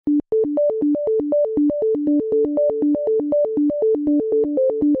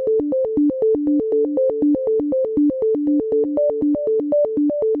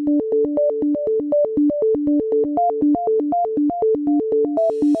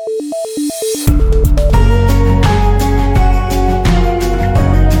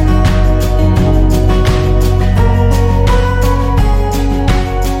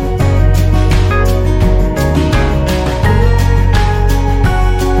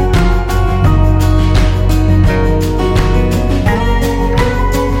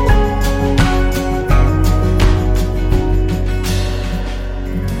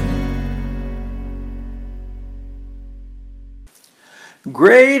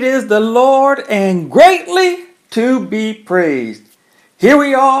Indeed is the Lord, and greatly to be praised. Here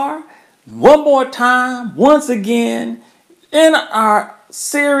we are, one more time, once again, in our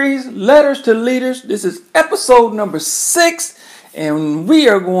series, Letters to Leaders. This is episode number 6, and we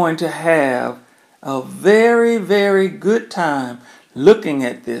are going to have a very, very good time looking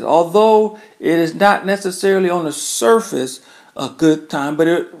at this. Although it is not necessarily on the surface a good time,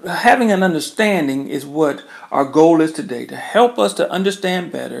 but having an understanding is what our goal is today, to help us to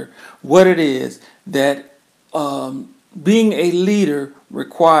understand better what it is that being a leader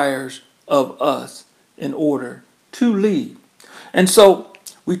requires of us in order to lead. And so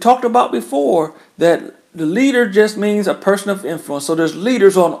we talked about before that the leader just means a person of influence. So there's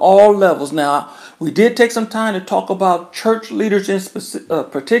leaders on all levels. Now, we did take some time to talk about church leaders in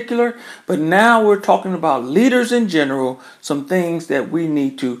particular, but now we're talking about leaders in general, some things that we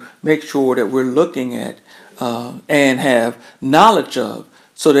need to make sure that we're looking at and have knowledge of,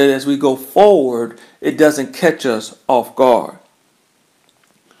 so that as we go forward, it doesn't catch us off guard.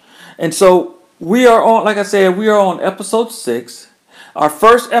 And so we are on, like I said, we are on episode 6. Our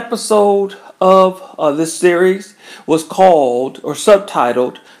first episode of this series was called or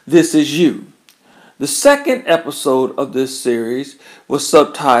subtitled, This Is You. The second episode of this series was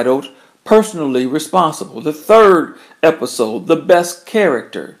subtitled, Personally Responsible. The third episode, The Best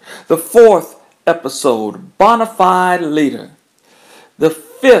Character. The fourth episode, Bonafide Leader. The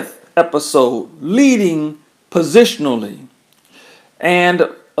fifth episode, Leading Positionally. And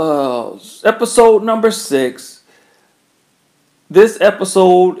episode number 6, this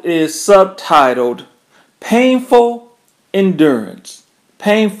episode is subtitled, Painful Endurance.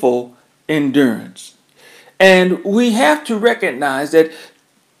 Painful Endurance. And we have to recognize that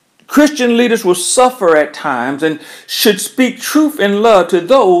Christian leaders will suffer at times and should speak truth in love to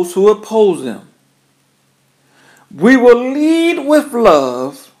those who oppose them. We will lead with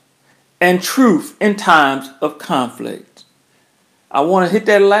love and truth in times of conflict. I want to hit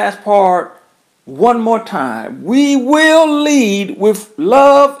that last part one more time. We will lead with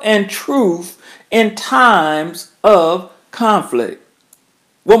love and truth in times of conflict.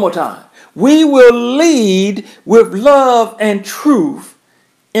 One more time. We will lead with love and truth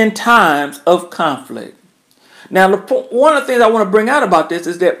in times of conflict. Now, one of the things I want to bring out about this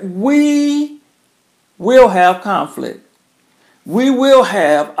is that we will have conflict. We will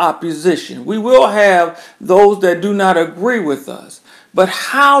have opposition. We will have those that do not agree with us. But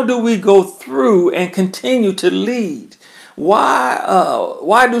how do we go through and continue to lead?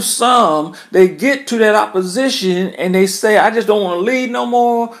 Why do some, they get to that opposition and they say, I just don't want to lead no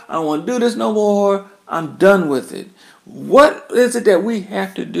more. I don't want to do this no more. I'm done with it. What is it that we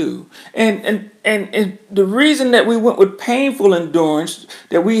have to do? And the reason that we went with painful endurance,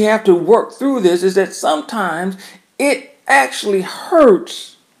 that we have to work through this, is that sometimes it actually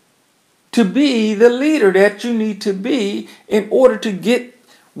hurts to be the leader that you need to be in order to get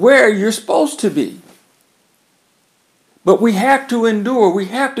where you're supposed to be. But we have to endure. We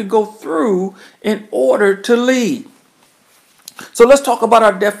have to go through in order to lead. So let's talk about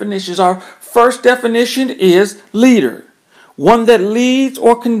our definitions. Our first definition is leader. One that leads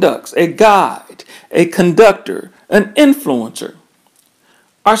or conducts, a guide, a conductor, an influencer.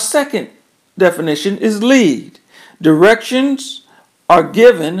 Our second definition is lead. Directions are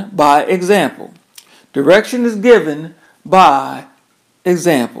given by example. Direction is given by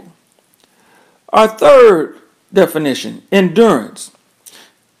example. Our third definition, endurance.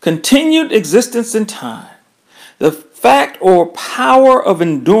 Continued existence in time. The fact or power of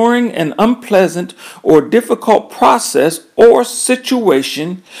enduring an unpleasant or difficult process or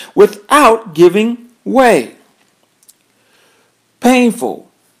situation without giving way. Painful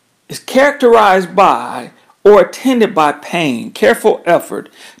is characterized by or attended by pain, careful effort,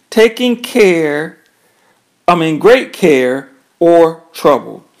 taking great care or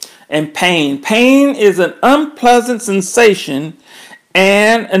trouble. And pain is an unpleasant sensation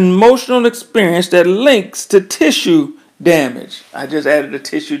and an emotional experience that links to tissue damage. I just added the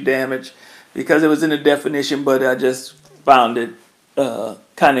tissue damage because it was in the definition, but I just found it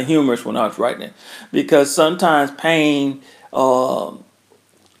kind of humorous when I was writing it. Because sometimes pain,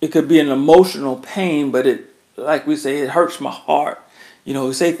 it could be an emotional pain, but it, like we say, it hurts my heart. You know,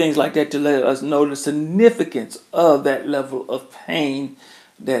 we say things like that to let us know the significance of that level of pain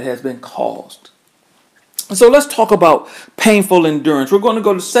that has been caused. So let's talk about painful endurance. We're going to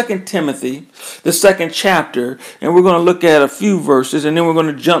go to 2 Timothy, the 2nd chapter, and we're going to look at a few verses, and then we're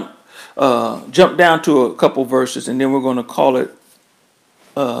going to jump down to a couple verses, and then we're going to call it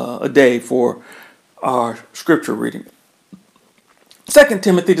a day for our scripture reading. 2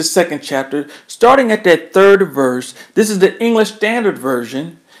 Timothy, the 2nd chapter, starting at that 3rd verse. This is the English Standard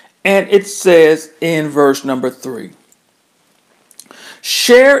Version, And it says in verse number 3,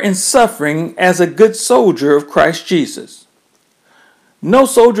 share in suffering as a good soldier of Christ Jesus. No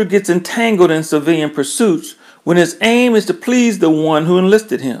soldier gets entangled in civilian pursuits when his aim is to please the one who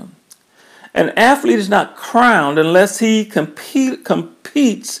enlisted him. An athlete is not crowned unless he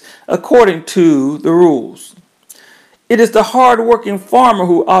competes according to the rules. It is the hard-working farmer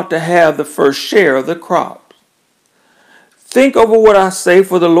who ought to have the first share of the crop. Think over what I say,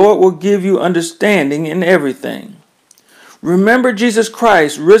 for the Lord will give you understanding in everything. Remember Jesus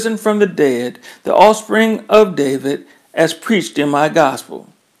Christ, risen from the dead, the offspring of David, as preached in my gospel,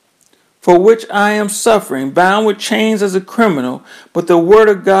 for which I am suffering, bound with chains as a criminal, but the word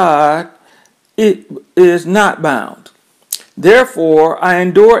of God it is not bound. Therefore, I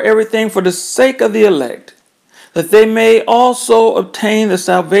endure everything for the sake of the elect, that they may also obtain the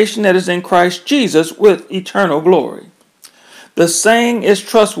salvation that is in Christ Jesus with eternal glory. The saying is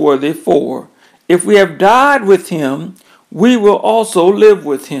trustworthy, for if we have died with him, we will also live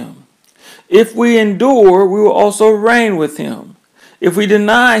with him. If we endure, we will also reign with him. If we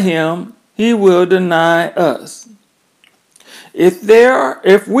deny him, he will deny us.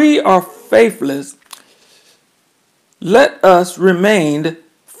 If we are faithless, let us remain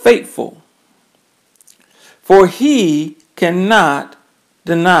faithful. For he cannot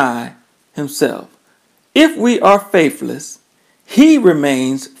deny himself. If we are faithless, he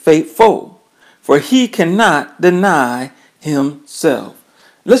remains faithful, for he cannot deny himself.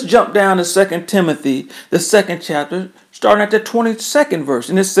 Let's jump down to 2 Timothy, the 2nd chapter, starting at the 22nd verse.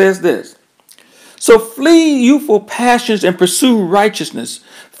 And it says this: so flee youthful passions and pursue righteousness,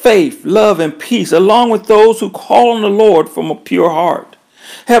 faith, love, and peace, along with those who call on the Lord from a pure heart.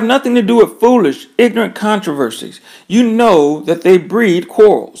 Have nothing to do with foolish, ignorant controversies. You know that they breed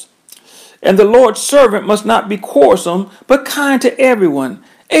quarrels. And the Lord's servant must not be quarrelsome, but kind to everyone,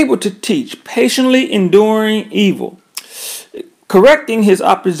 able to teach, patiently enduring evil, correcting his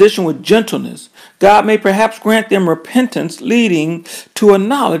opposition with gentleness. God may perhaps grant them repentance, leading to a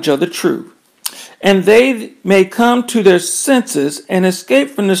knowledge of the truth, and they may come to their senses and escape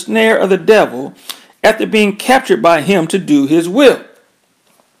from the snare of the devil after being captured by him to do his will.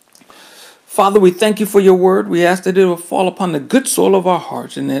 Father, we thank you for your word. We ask that it will fall upon the good soil of our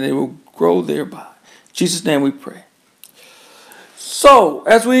hearts and that it will grow thereby. In Jesus' name we pray. So,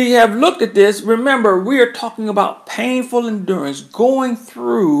 as we have looked at this, remember, we are talking about painful endurance, going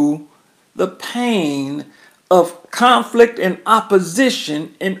through the pain of conflict and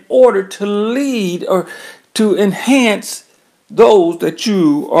opposition in order to lead or to enhance those that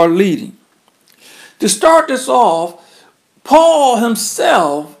you are leading. To start this off, Paul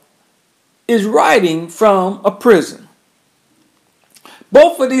himself is writing from a prison.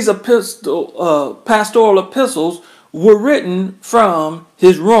 Both of these pastoral epistles were written from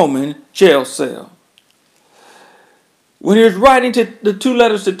his Roman jail cell. When he was writing to the 2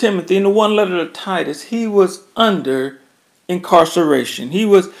 letters to Timothy and the 1 letter to Titus, he was under incarceration. He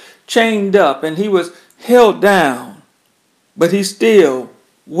was chained up and he was held down, but he still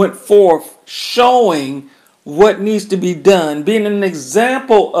went forth showing what needs to be done, being an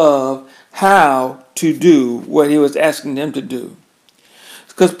example of how to do what he was asking them to do.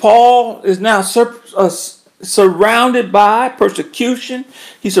 Because Paul is now surrounded by persecution.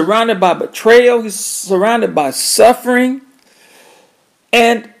 He's surrounded by betrayal. He's surrounded by suffering.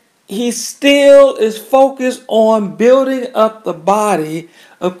 And he still is focused on building up the body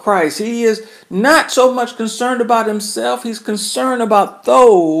of Christ. He is not so much concerned about himself. He's concerned about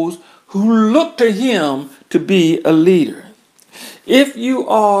those who look to him to be a leader. If you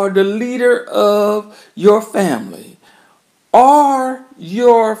are the leader of your family, are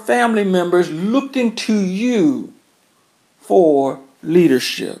your family members looking to you for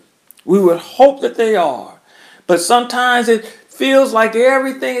leadership? We would hope that they are. But sometimes it feels like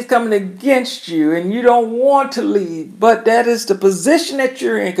everything is coming against you and you don't want to lead. But that is the position that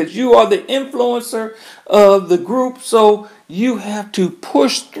you're in because you are the influencer of the group. So you have to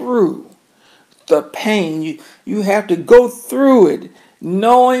push through the pain. You have to go through it,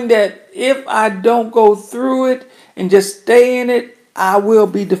 knowing that if I don't go through it and just stay in it, I will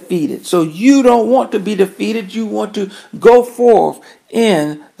be defeated. So you don't want to be defeated. You want to go forth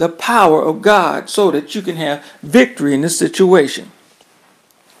in the power of God so that you can have victory in this situation.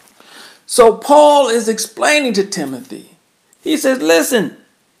 So Paul is explaining to Timothy. He says, listen,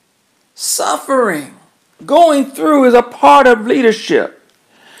 suffering, going through is a part of leadership.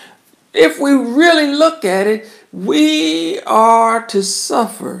 If we really look at it, we are to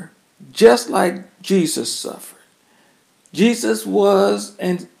suffer just like Jesus suffered. Jesus was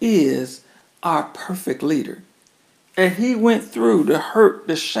and is our perfect leader. that he went through, the hurt,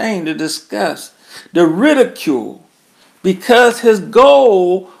 the shame, the disgust, the ridicule, because his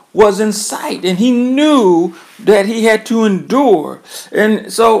goal was in sight and he knew that he had to endure.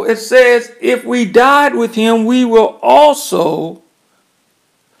 And so it says, if we died with him, we will also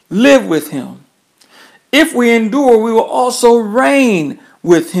live with him. If we endure, we will also reign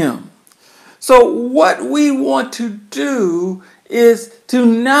with him. So what we want to do is to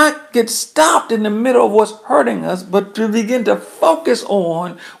not get stopped in the middle of what's hurting us, but to begin to focus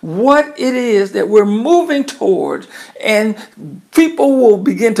on what it is that we're moving towards, and people will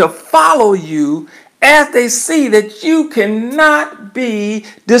begin to follow you as they see that you cannot be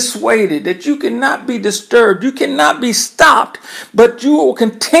dissuaded, that you cannot be disturbed, you cannot be stopped, but you will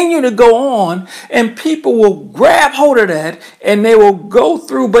continue to go on, and people will grab hold of that and they will go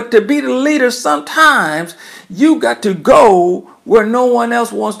through. But to be the leader, sometimes you got to go where no one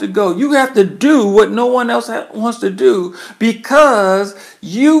else wants to go. You have to do what no one else wants to do, because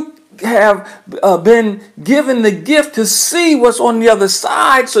you have been given the gift to see what's on the other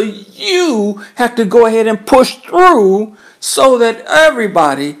side. So you have to go ahead and push through so that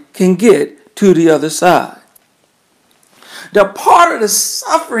everybody can get to the other side. The part of the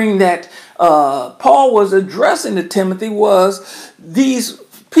suffering that Paul was addressing to Timothy was these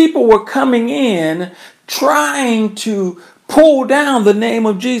people were coming in trying to pull down the name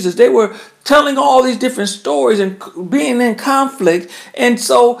of Jesus. They were telling all these different stories and being in conflict. And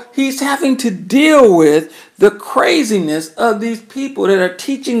so he's having to deal with the craziness of these people that are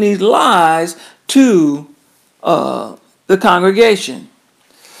teaching these lies to the congregation.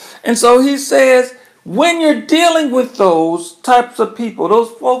 And so he says, when you're dealing with those types of people,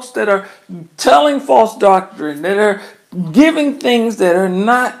 those folks that are telling false doctrine, that are giving things that are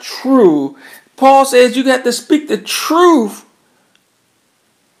not true, Paul says you got to speak the truth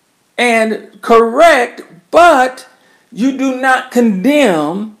and correct, but you do not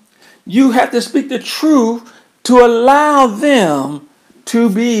condemn. You have to speak the truth to allow them to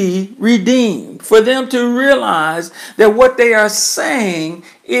be redeemed, for them to realize that what they are saying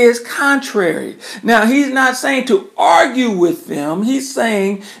is contrary. Now, he's not saying to argue with them. He's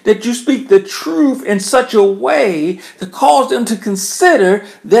saying that you speak the truth in such a way to cause them to consider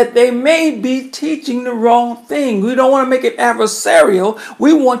that they may be teaching the wrong thing. We don't want to make it adversarial.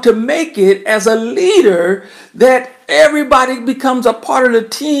 We want to make it as a leader that everybody becomes a part of the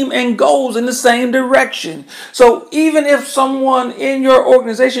team and goes in the same direction. So even if someone in your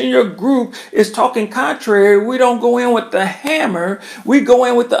organization, your group is talking contrary, we don't go in with the hammer. We go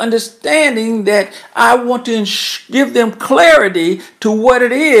in with the understanding that I want to give them clarity to what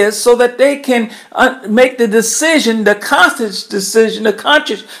it is so that they can make the decision, the conscious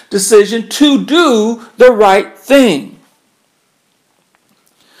decision to do the right thing.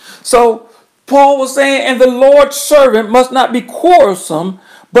 So Paul was saying, and the Lord's servant must not be quarrelsome,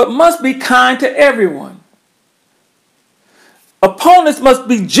 but must be kind to everyone. Opponents must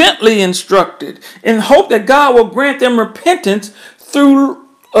be gently instructed in hope that God will grant them repentance through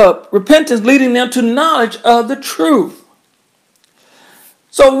repentance leading them to knowledge of the truth.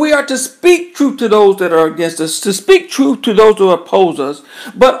 So we are to speak truth to those that are against us, to speak truth to those who oppose us,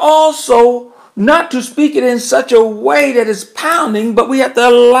 but also not to speak it in such a way that is pounding, but we have to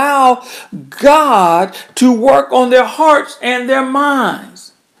allow God to work on their hearts and their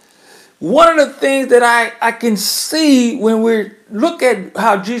minds. One of the things that I can see when we look at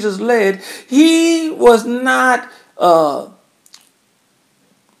how Jesus led, he was not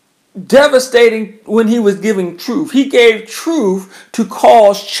devastating when he was giving truth. He gave truth to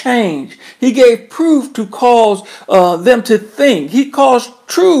cause change. He gave proof to cause them to think. He caused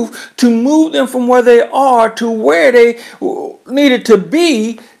truth to move them from where they are to where they needed to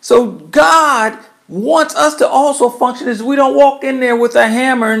be. So God wants us to also function as we don't walk in there with a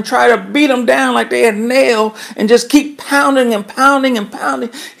hammer and try to beat them down like they had nailed and just keep pounding and pounding and pounding.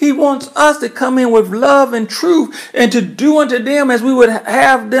 He wants us to come in with love and truth and to do unto them as we would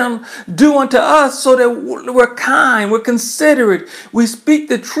have them do unto us, so that we're kind, we're considerate, we speak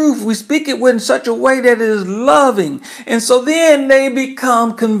the truth, we speak it in such a way that it is loving. And so then they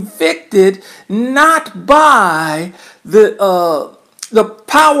become convicted not by the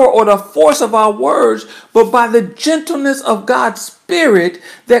power or the force of our words, but by the gentleness of God's Spirit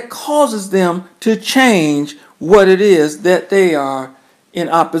that causes them to change what it is that they are in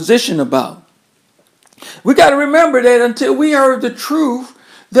opposition about. We got to remember that until we heard the truth,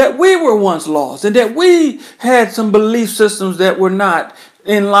 that we were once lost and that we had some belief systems that were not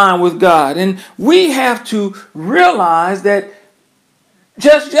in line with God. And we have to realize that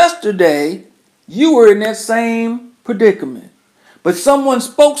just yesterday, you were in that same predicament. But someone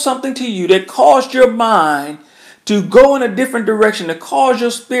spoke something to you that caused your mind to go in a different direction, to cause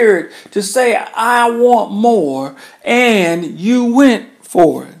your spirit to say, I want more, and you went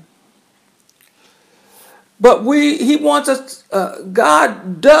for it. But he wants us,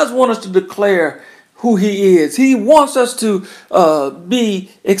 God does want us to declare who he is. He wants us to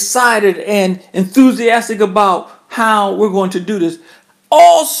be excited and enthusiastic about how we're going to do this.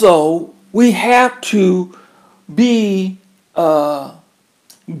 Also, we have to be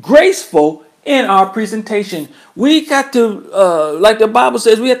graceful in our presentation. We got to, like the Bible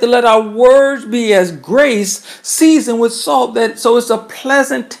says, we have to let our words be as grace seasoned with salt, that so it's a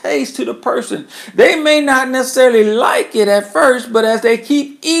pleasant taste to the person. They may not necessarily like it at first, but as they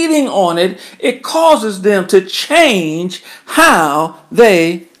keep eating on it, it causes them to change how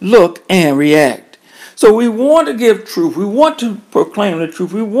they look and react. So we want to give truth. We want to proclaim the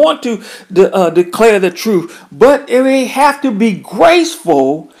truth. We want to declare the truth. But we have to be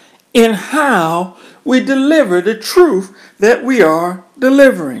graceful in how we deliver the truth that we are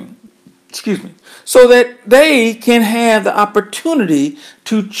delivering. So that they can have the opportunity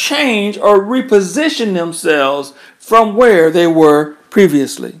to change or reposition themselves from where they were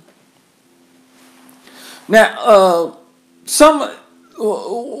previously. Now,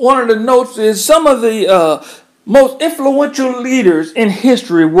 one of the notes is some of the most influential leaders in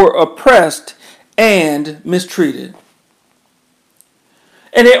history were oppressed and mistreated.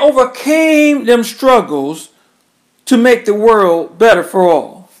 And they overcame them struggles to make the world better for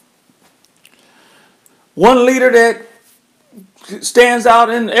all. One leader that stands out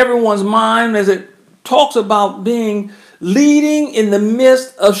in everyone's mind as it talks about leading in the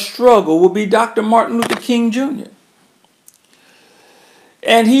midst of struggle will be Dr. Martin Luther King Jr.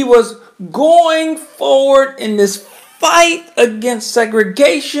 And he was going forward in this fight against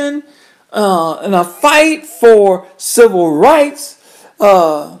segregation, and a fight for civil rights.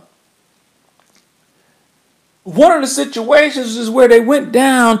 One of the situations is where they went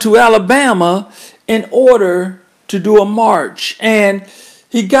down to Alabama in order to do a march, and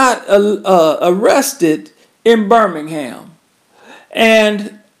he got arrested in Birmingham,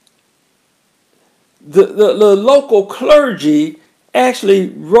 and the local clergy actually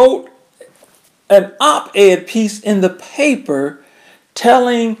wrote an op-ed piece in the paper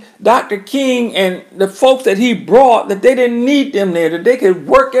telling Dr. King and the folks that he brought that they didn't need them there, that they could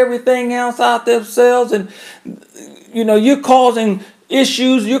work everything else out themselves. And, you're causing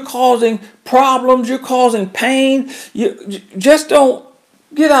issues, you're causing problems, you're causing pain. You just don't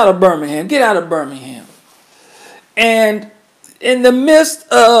get out of Birmingham. And in the midst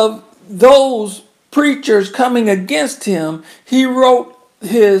of those preachers coming against him, he wrote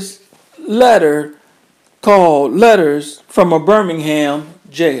his letter called Letters from a Birmingham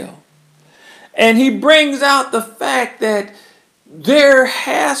Jail. And he brings out the fact that there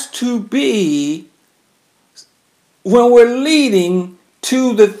has to be, when we're leading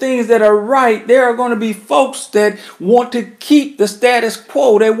to the things that are right, there are going to be folks that want to keep the status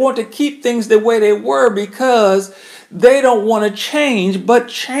quo. They want to keep things the way they were because they don't want to change, but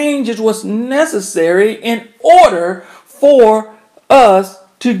change is what's necessary in order for us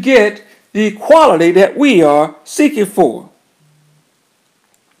to get the equality that we are seeking for.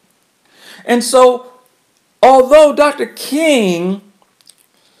 And so, although Dr. King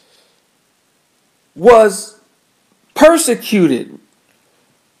was persecuted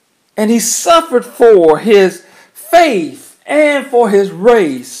and he suffered for his faith and for his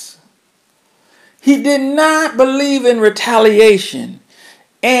race, he did not believe in retaliation,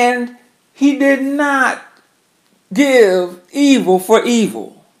 and he did not give evil for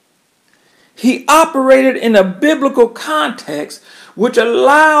evil. He operated in a biblical context which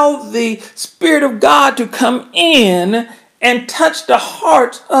allowed the Spirit of God to come in and touch the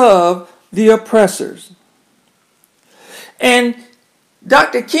hearts of the oppressors. And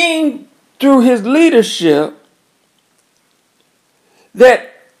Dr. King, through his leadership, that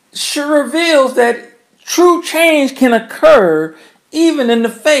sure reveals that true change can occur even in the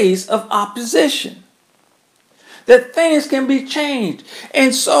face of opposition. That things can be changed.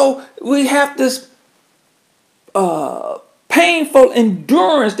 And so we have this painful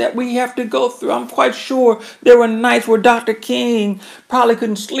endurance that we have to go through. I'm quite sure there were nights where Dr. King probably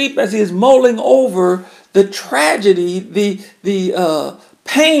couldn't sleep as he is mulling over the tragedy, the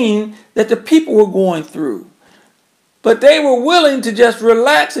pain that the people were going through. But they were willing to just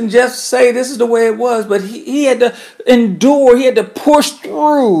relax and just say this is the way it was. But he had to endure, he had to push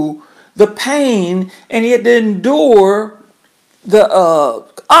through the pain, and he had to endure the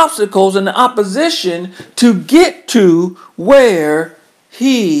obstacles and the opposition to get to where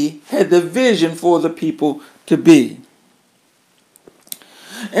he had the vision for the people to be.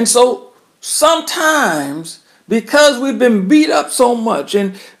 And so sometimes because we've been beat up so much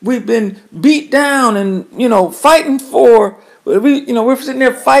and we've been beat down and, fighting for, we're sitting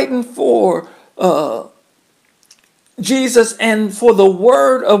there fighting for Jesus and for the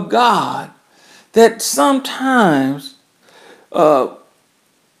word of God, that sometimes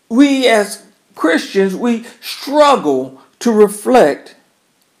we as Christians, we struggle to reflect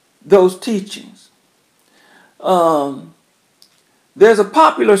those teachings. There's a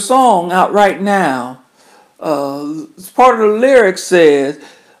popular song out right now. Part of the lyrics says,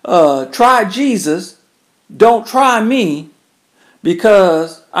 try Jesus, don't try me,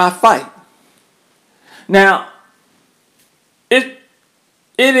 because I fight. Now, it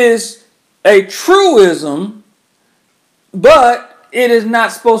is a truism, but it is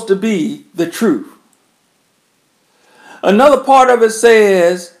not supposed to be the truth. Another part of it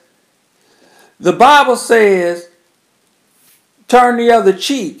says, the Bible says, turn the other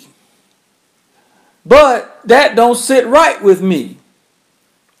cheek. But that don't sit right with me.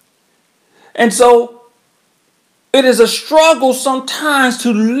 And so it is a struggle sometimes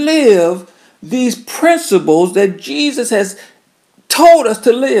to live these principles that Jesus has told us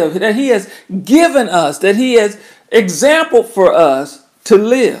to live, that he has given us, that he has exampled for us to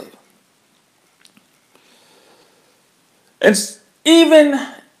live. And even,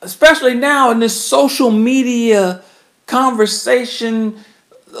 especially now in this social media conversation,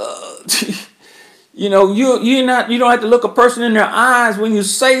 you don't have to look a person in their eyes when you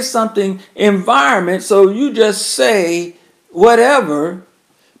say something environment, so you just say whatever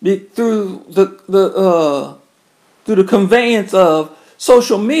through the conveyance of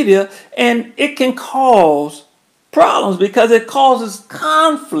social media, and it can cause problems because it causes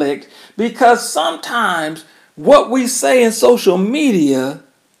conflict, because sometimes what we say in social media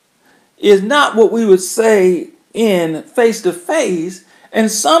is not what we would say in face-to-face, and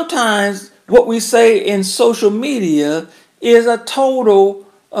sometimes what we say in social media is a total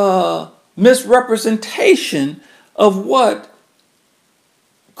misrepresentation of what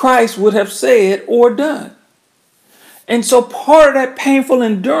Christ would have said or done. And so part of that painful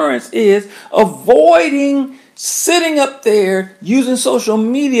endurance is avoiding sitting up there using social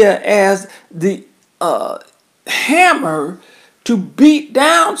media as the hammer to beat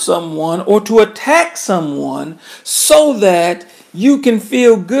down someone or to attack someone so that you can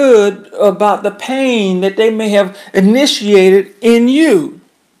feel good about the pain that they may have initiated in you.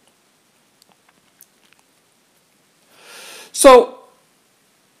 So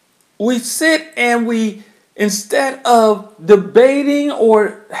we sit and we, instead of debating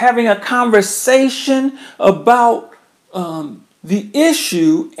or having a conversation about the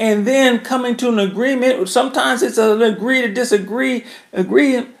issue and then coming to an agreement, sometimes it's an agree to disagree,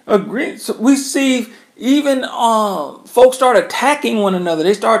 agree. So we see even folks start attacking one another.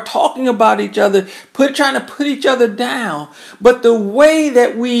 They start talking about each other, trying to put each other down. But the way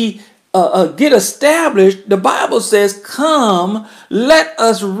that we get established, the Bible says, come, let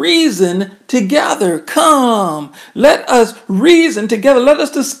us reason together. Come, let us reason together. Let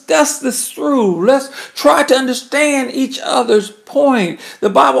us discuss this through. Let's try to understand each other's point. The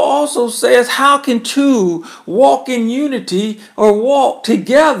Bible also says, how can two walk in unity or walk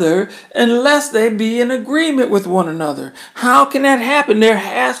together unless they be in agreement with one another? How can that happen? There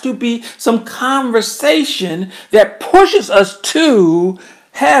has to be some conversation that pushes us to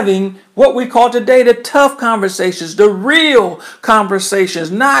having what we call today the tough conversations, the real conversations,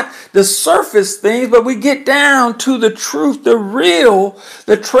 not the surface things, but we get down to the truth, the real,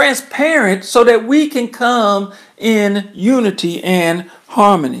 the transparent, so that we can come in unity and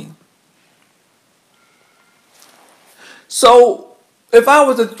harmony. So if I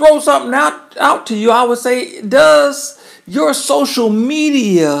was to throw something out to you, I would say, does your social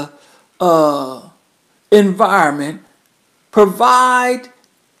media environment provide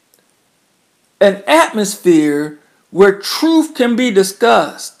an atmosphere where truth can be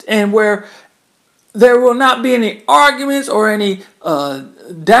discussed and where there will not be any arguments or any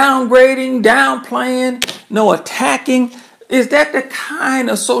downgrading, downplaying, no attacking? Is that the kind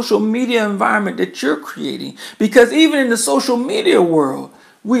of social media environment that you're creating? Because even in the social media world,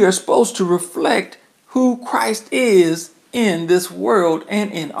 we are supposed to reflect who Christ is in this world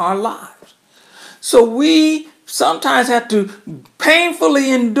and in our lives. So we sometimes have to painfully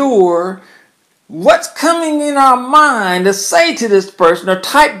endure what's coming in our mind to say to this person or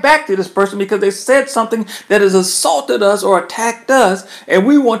type back to this person because they said something that has assaulted us or attacked us, and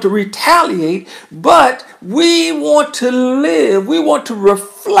we want to retaliate, but we want to live, we want to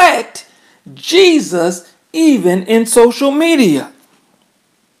reflect Jesus even in social media.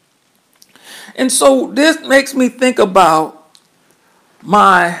 And so this makes me think about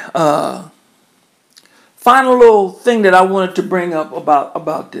my Final little thing that I wanted to bring up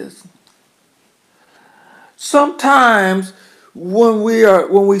about this. Sometimes when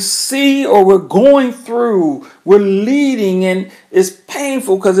we see or we're going through, we're leading, and it's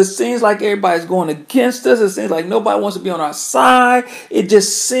painful because it seems like everybody's going against us. It seems like nobody wants to be on our side. It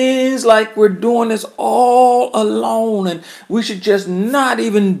just seems like we're doing this all alone, and we should just not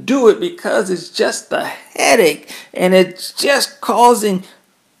even do it because it's just a headache and it's just causing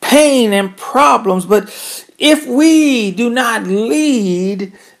pain and problems. But if we do not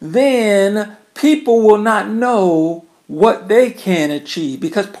lead, then people will not know what they can achieve,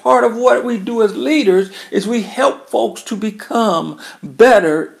 because part of what we do as leaders is we help folks to become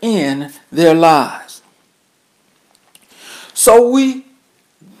better in their lives. So we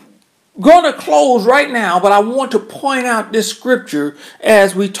going to close right now, but I want to point out this scripture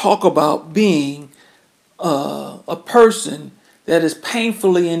as we talk about being a person that is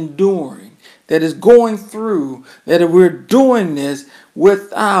painfully enduring, that is going through, that we're doing this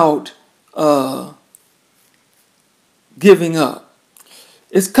without giving up.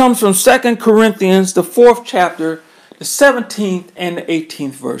 It comes from 2 Corinthians, the 4th chapter, the 17th and the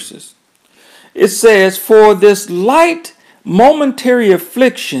 18th verses. It says, "For this light momentary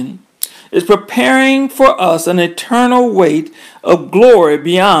affliction is preparing for us an eternal weight of glory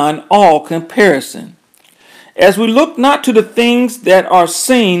beyond all comparison. As we look not to the things that are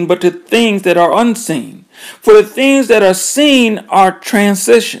seen, but to things that are unseen. For the things that are seen are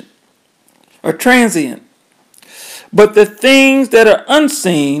transient. But the things that are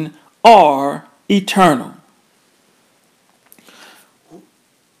unseen are eternal."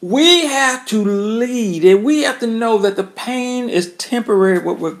 We have to lead, and we have to know that the pain is temporary,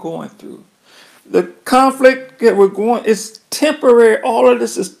 what we're going through. The conflict that we're going is temporary. All of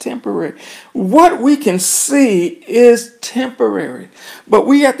this is temporary. What we can see is temporary. But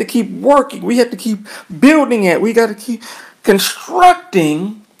we have to keep working. We have to keep building it. We got to keep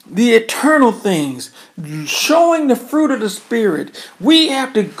constructing the eternal things, showing the fruit of the Spirit. We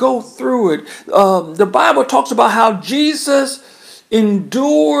have to go through it. The Bible talks about how Jesus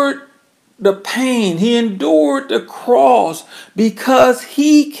endured the pain. He endured the cross because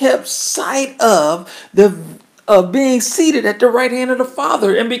he kept sight of being seated at the right hand of the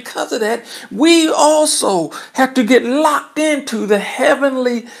Father. And because of that, we also have to get locked into the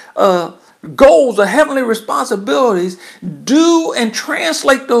heavenly goals, the heavenly responsibilities, do and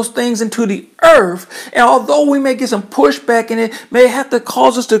translate those things into the earth. And although we may get some pushback, and it may have to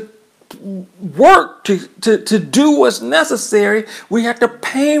cause us to work to do what's necessary, we have to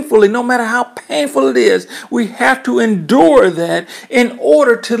painfully, no matter how painful it is, we have to endure that in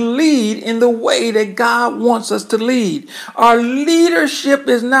order to lead in the way that God wants us to lead. Our leadership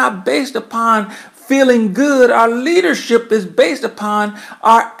is not based upon feeling good. Our leadership is based upon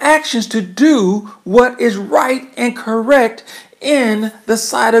our actions to do what is right and correct in the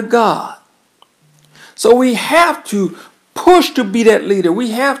sight of God. So we have to push to be that leader.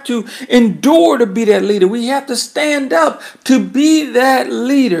 We have to endure to be that leader. We have to stand up to be that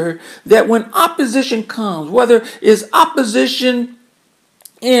leader, that when opposition comes, whether it's opposition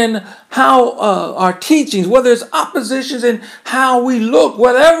in how our teachings, whether it's oppositions in how we look,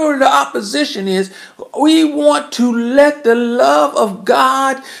 whatever the opposition is, we want to let the love of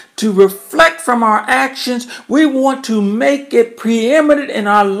God to reflect from our actions. We want to make it preeminent in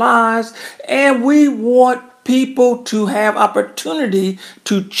our lives, and we want people to have opportunity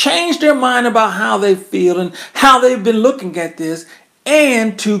to change their mind about how they feel and how they've been looking at this,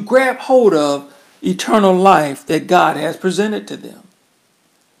 and to grab hold of eternal life that God has presented to them.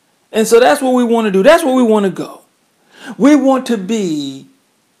 And so that's what we want to do. That's where we want to go. We want to be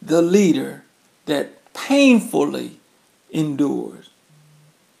the leader that painfully endures,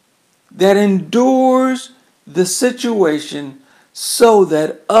 that endures the situation so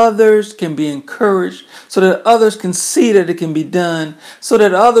that others can be encouraged, so that others can see that it can be done, so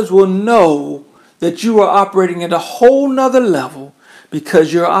that others will know that you are operating at a whole nother level,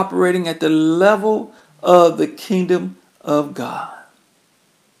 because you're operating at the level of the kingdom of God.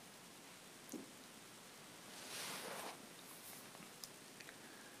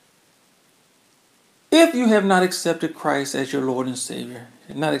 If you have not accepted Christ as your Lord and Savior,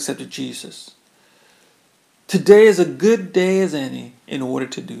 and not accepted Jesus, today is a good day as any in order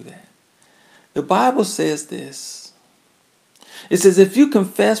to do that. The Bible says this. It says, if you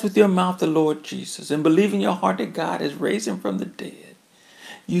confess with your mouth the Lord Jesus and believe in your heart that God has raised him from the dead,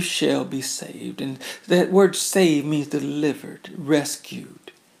 you shall be saved. And that word saved means delivered,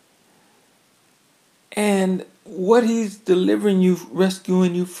 rescued. And what he's delivering you,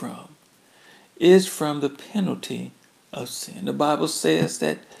 rescuing you from, is from the penalty of sin. The Bible says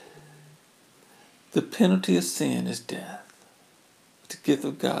that The penalty of sin is death. The gift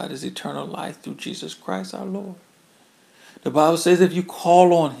of God is eternal life through Jesus Christ our Lord. The Bible says if you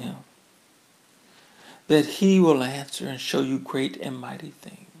call on him, that he will answer and show you great and mighty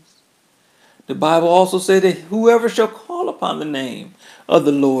things. The Bible also says that whoever shall call upon the name of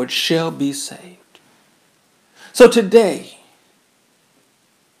the Lord shall be saved. So today,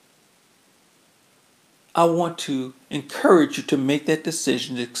 I want to encourage you to make that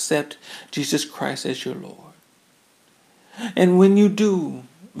decision to accept Jesus Christ as your Lord. And when you do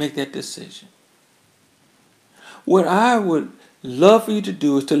make that decision, what I would love for you to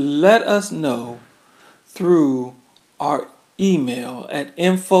do is to let us know through our email at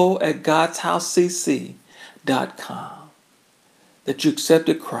info@godshousecc.com that you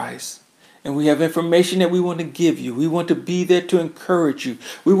accepted Christ. And we have information that we want to give you. We want to be there to encourage you.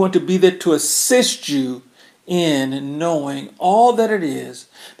 We want to be there to assist you in knowing all that it is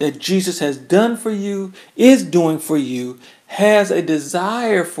that Jesus has done for you, is doing for you, has a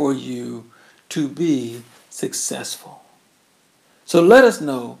desire for you to be successful. So let us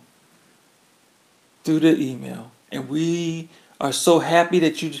know through the email. And we are so happy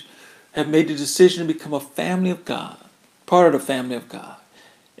that you have made the decision to become a family of God, part of the family of God.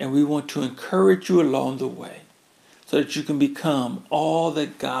 And we want to encourage you along the way so that you can become all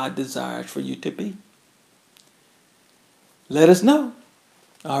that God desires for you to be. Let us know.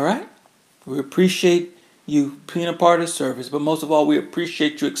 All right? We appreciate you being a part of the service, but most of all, we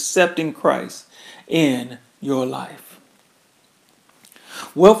appreciate you accepting Christ in your life.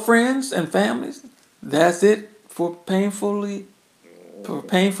 Well, friends and families, that's it for Painful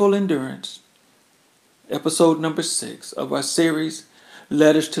Endurance, episode number 6 of our series,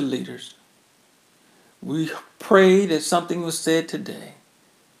 Letters to Leaders. We pray that something was said today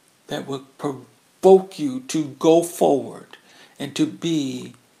that will provoke you to go forward and to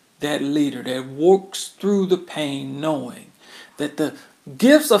be that leader that works through the pain knowing that the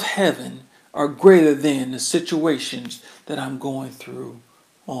gifts of heaven are greater than the situations that I'm going through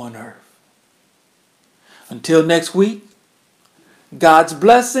on earth. Until next week, God's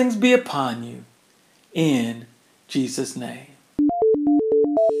blessings be upon you in Jesus' name.